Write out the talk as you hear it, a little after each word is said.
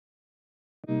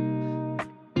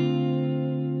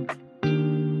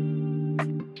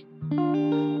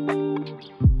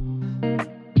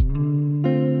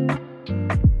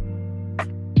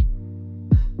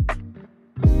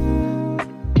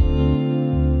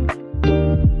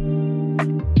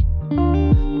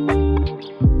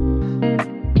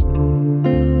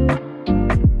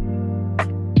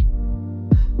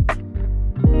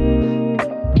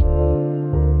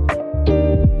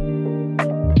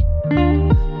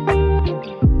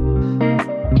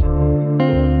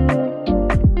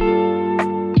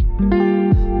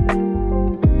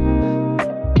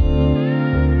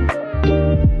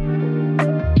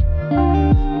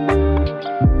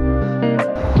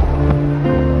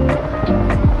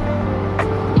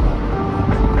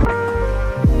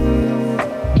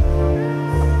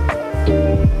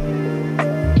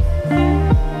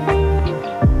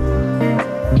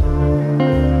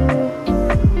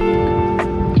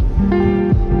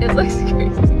It looks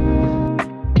crazy.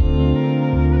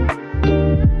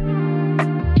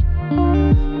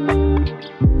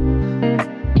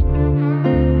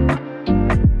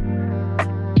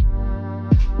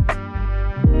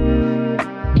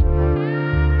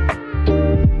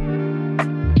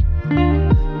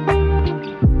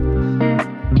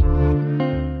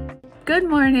 Good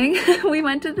morning. We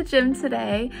went to the gym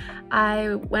today.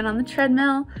 I went on the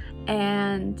treadmill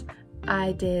and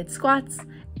I did squats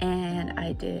and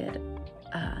I did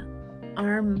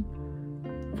arm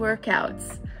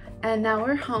workouts. And now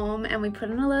we're home and we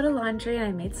put in a load of laundry and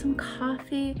I made some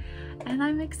coffee and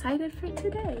I'm excited for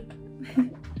today.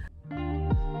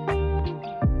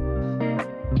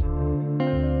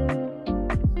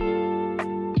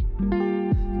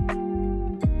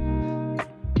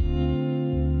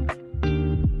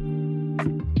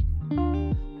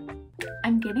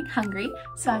 I'm getting hungry,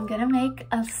 so I'm gonna make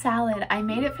a salad. I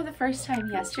made it for the first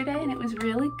time yesterday and it was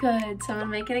really good, so I'm gonna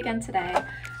make it again today.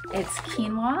 It's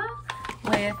quinoa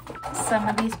with some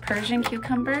of these Persian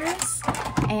cucumbers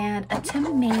and a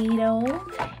tomato,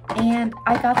 and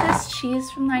I got this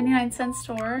cheese from 99-cent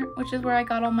store, which is where I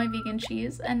got all my vegan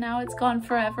cheese, and now it's gone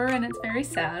forever and it's very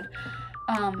sad.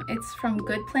 It's from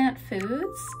Good Plant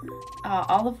Foods,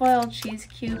 olive oil, cheese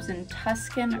cubes, and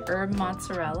Tuscan herb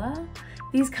mozzarella.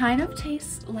 These kind of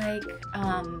taste like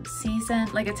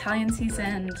Italian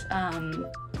seasoned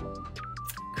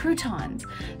croutons.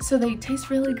 So they taste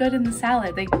really good in the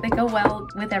salad. They go well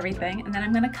with everything. And then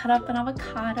I'm gonna cut up an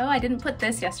avocado. I didn't put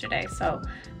this yesterday, so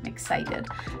I'm excited.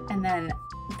 And then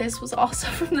this was also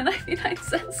from the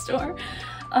 99-cent store.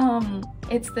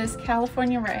 It's this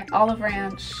California olive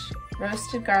ranch,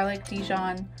 roasted garlic,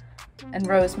 Dijon, and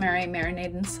rosemary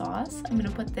marinated sauce. I'm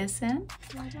gonna put this in,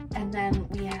 and then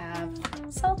we have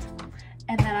salt,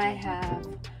 and then I have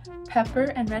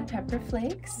pepper and red pepper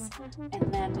flakes,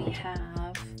 and then we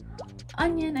have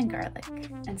onion and garlic.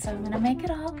 And so I'm gonna make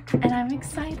it all, and I'm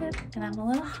excited, and I'm a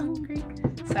little hungry,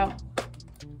 so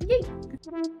yay!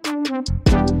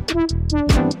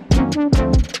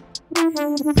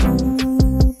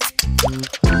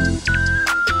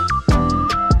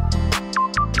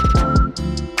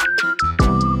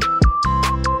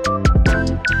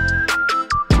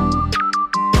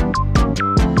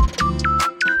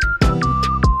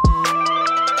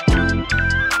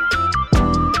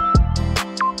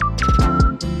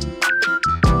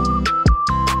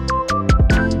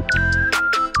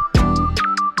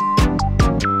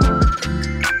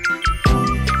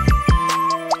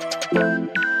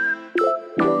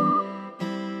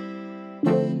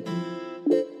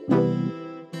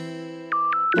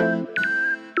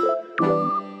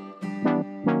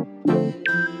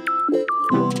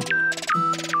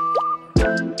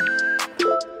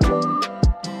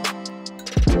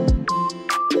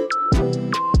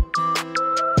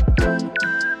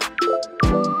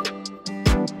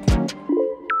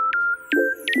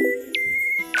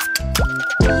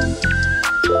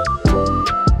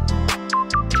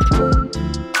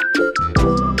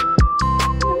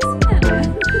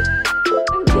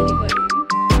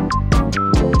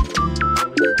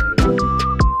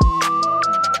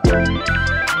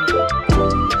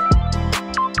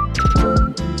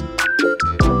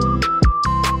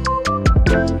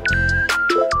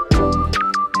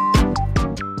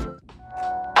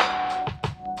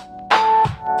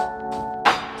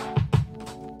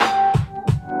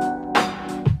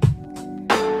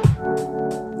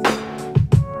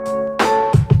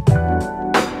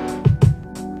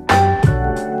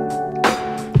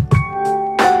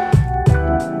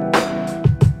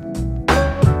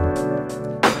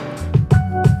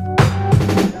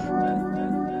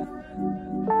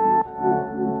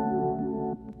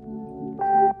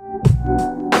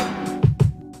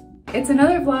 It's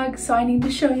another vlog, so I need to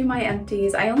show you my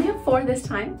empties. I only have 4 this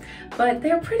time, but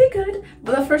they're pretty good.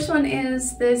 But the first one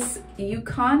is this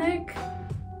Uniconic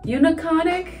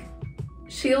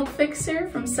Shield Fixer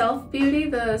from Self Beauty,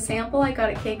 the sample I got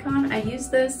at KCON. I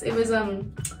used this, it was a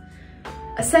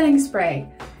setting spray.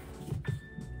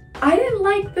 I didn't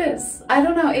like this. I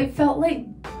don't know, it felt like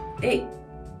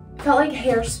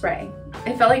hairspray.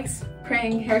 It felt like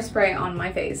spraying hairspray on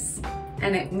my face,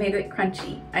 and it made it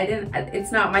crunchy.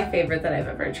 It's not my favorite that I've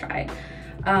ever tried.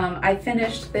 I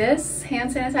finished this hand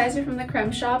sanitizer from the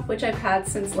Creme Shop, which I've had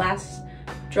since last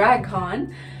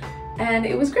DragCon, and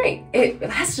it was great. It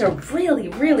lasted a really,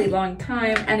 really long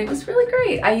time, and it was really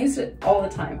great. I used it all the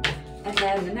time. And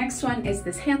then the next one is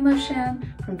this hand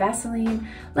lotion from Vaseline.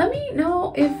 Let me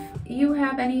know if you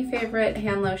have any favorite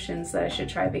hand lotions that I should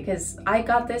try, because I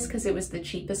got this because it was the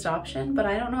cheapest option, but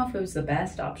I don't know if it was the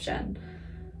best option.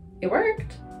 it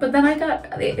worked. But then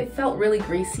it felt really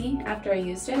greasy after I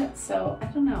used it, so I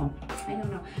don't know.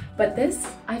 But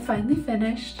this, I finally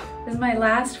finished. This is my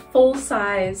last full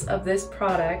size of this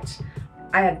product.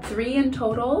 I had 3 in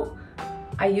total.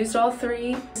 I used all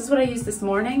 3. This is what I used this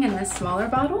morning in this smaller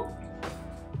bottle.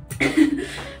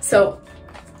 So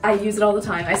I use it all the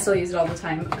time. I still use it all the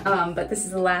time. But this is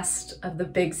the last of the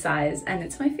big size, and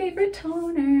it's my favorite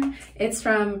toner. It's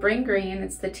from Bring Green.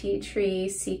 It's the Tea Tree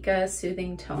Cica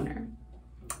Soothing Toner.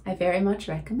 I very much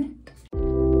recommend.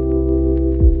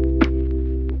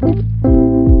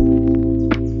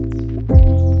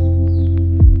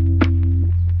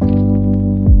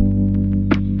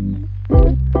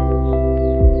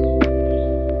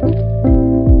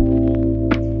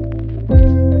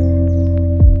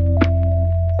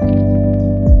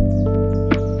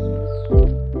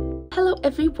 Hello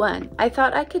everyone. I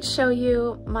thought I could show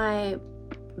you my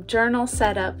journal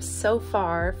setups so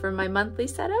far for my monthly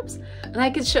setups, and I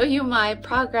could show you my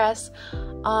progress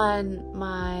on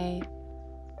my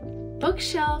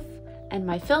bookshelf and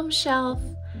my film shelf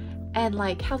and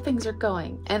like how things are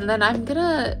going. And then I'm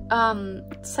gonna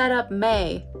set up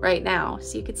May right now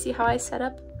so you can see how I set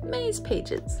up May's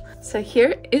pages. So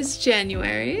here is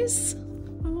January's.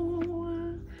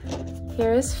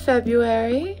 Here is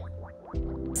February.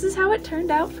 This is how it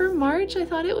turned out for March. I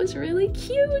thought it was really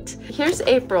cute. Here's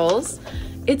April's.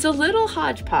 It's a little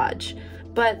hodgepodge,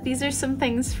 but these are some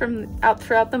things from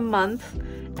throughout the month.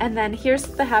 And then here's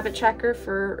the habit tracker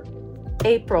for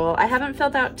April. I haven't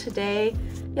filled out today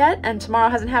yet, and tomorrow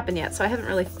hasn't happened yet, so I haven't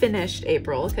really finished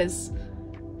April because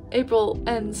April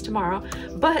ends tomorrow.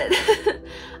 But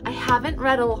I haven't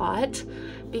read a lot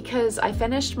because I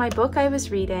finished my book I was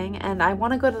reading, and I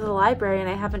want to go to the library, and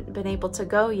I haven't been able to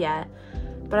go yet.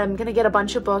 But I'm gonna get a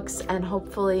bunch of books, and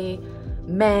hopefully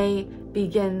May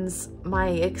begins my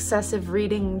excessive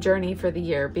reading journey for the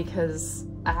year because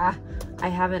I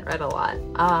haven't read a lot.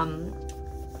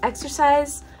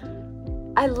 Exercise,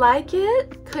 I like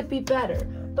it, could be better.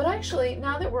 But actually,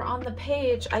 now that we're on the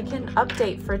page, I can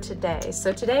update for today.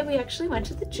 So today we actually went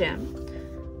to the gym.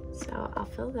 So I'll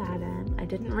fill that in. I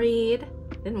didn't read,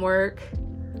 didn't work.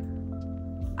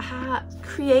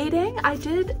 Creating, I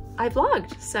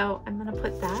vlogged, so I'm gonna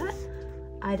put that.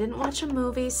 I didn't watch a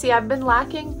movie. See, I've been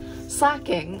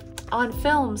slacking on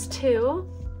films too.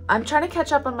 I'm trying to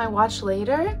catch up on my watch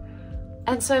later,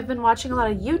 and so I've been watching a lot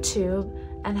of YouTube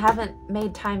and haven't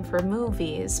made time for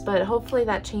movies, but hopefully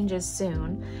that changes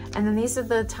soon. And then these are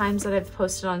the times that I've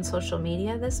posted on social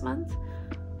media this month.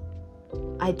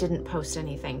 I didn't post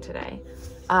anything today.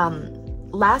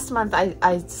 Last month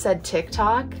I said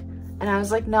TikTok, and I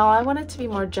was like, no, I want it to be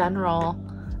more general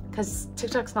because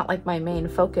TikTok's not like my main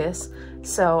focus.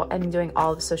 So I'm doing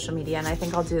all of social media, and I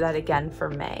think I'll do that again for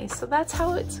May. So that's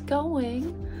how it's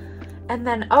going. And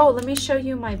then, oh, let me show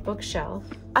you my bookshelf.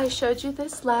 I showed you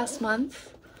this last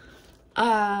month.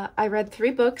 I read 3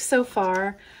 books so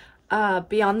far.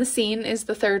 Beyond the Scene is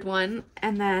the 3rd one,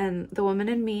 and then The Woman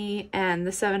in Me and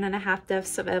The 7.5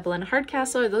 Deaths of Evelyn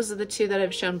Hardcastle. Those are the 2 that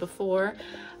I've shown before.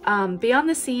 Beyond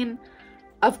the Scene,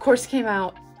 of course, came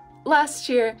out last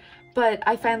year, but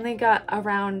I finally got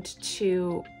around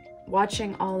to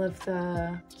watching all of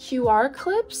the QR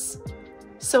clips,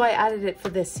 so I added it for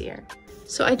this year.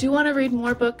 So I do want to read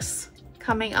more books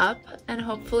coming up, and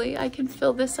hopefully I can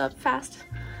fill this up fast.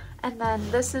 And then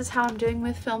this is how I'm doing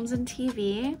with films and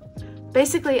TV.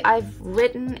 Basically, I've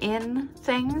written in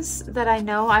things that I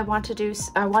know I want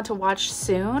to watch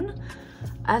soon.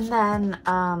 And then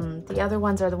the other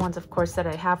ones are the ones, of course, that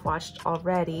I have watched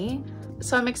already.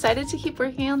 So I'm excited to keep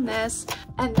working on this.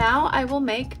 And now I will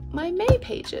make my May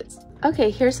pages.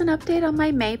 Okay, here's an update on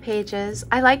my May pages.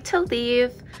 I like to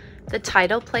leave the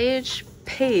title page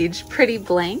pretty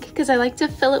blank because I like to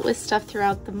fill it with stuff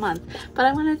throughout the month, but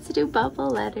I wanted to do bubble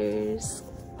letters.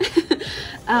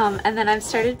 And then I've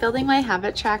started building my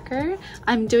habit tracker.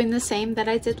 I'm doing the same that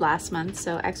I did last month,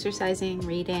 so exercising,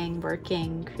 reading,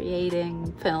 working,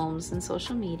 creating, films, and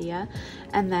social media.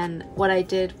 And then what I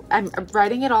did, I'm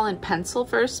writing it all in pencil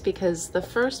first because the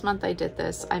first month I did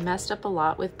this, I messed up a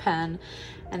lot with pen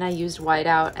and I used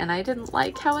whiteout and I didn't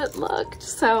like how it looked.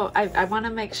 So I want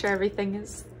to make sure everything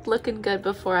is looking good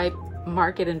before I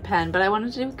mark it in pen, but I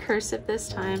wanted to do cursive this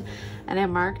time, and I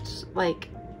marked like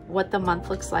what the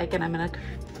month looks like, and I'm gonna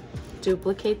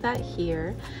duplicate that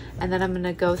here, and then I'm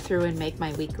gonna go through and make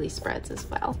my weekly spreads as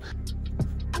well.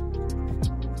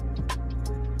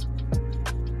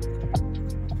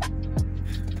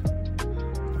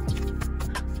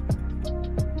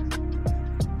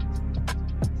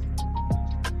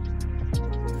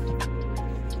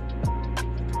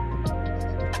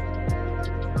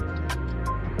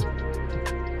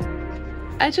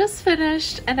 I just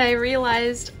finished and I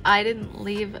realized I didn't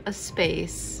leave a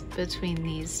space between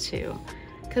these two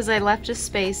because I left a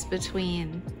space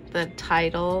between the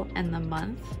title and the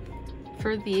month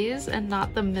for these and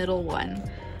not the middle one.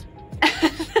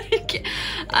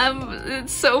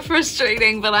 It's so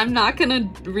frustrating, but I'm not gonna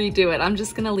redo it. I'm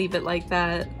just gonna leave it like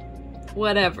that.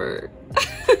 Whatever.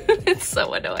 It's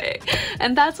so annoying.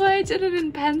 And that's why I did it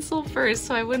in pencil first,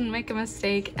 so I wouldn't make a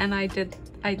mistake, and I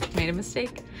made a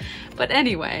mistake. But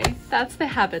anyway, that's the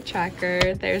habit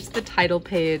tracker. There's the title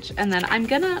page, and then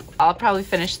I'll probably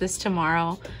finish this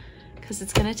tomorrow because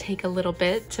it's gonna take a little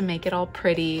bit to make it all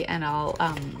pretty, and I'll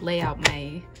lay out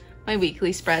my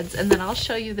weekly spreads, and then I'll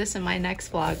show you this in my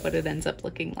next vlog, what it ends up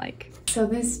looking like. So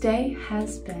this day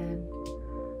has been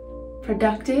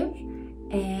productive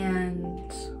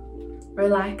and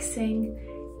relaxing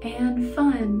and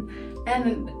fun,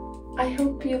 and I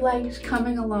hope you liked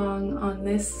coming along on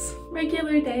this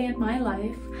regular day in my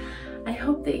life. I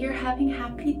hope that you're having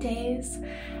happy days,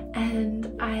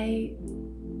 and I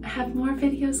have more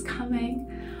videos coming.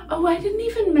 Oh, I didn't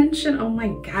even mention, oh my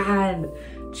god,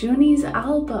 Junie's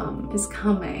album is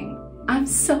coming. I'm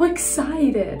so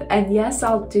excited. And yes,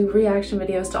 I'll do reaction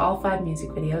videos to all 5 music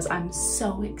videos. I'm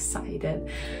so excited.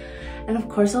 And of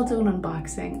course I'll do an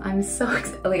unboxing. I'm so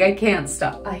excited, like I can't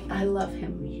stop. I love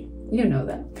him, you know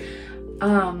that.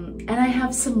 And I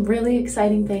have some really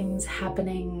exciting things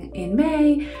happening in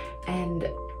May, and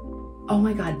oh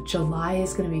my god, July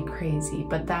is gonna be crazy,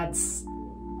 but that's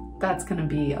gonna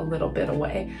be a little bit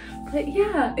away. But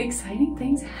yeah, exciting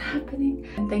things happening.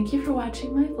 And thank you for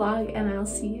watching my vlog, and I'll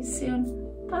see you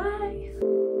soon. Bye.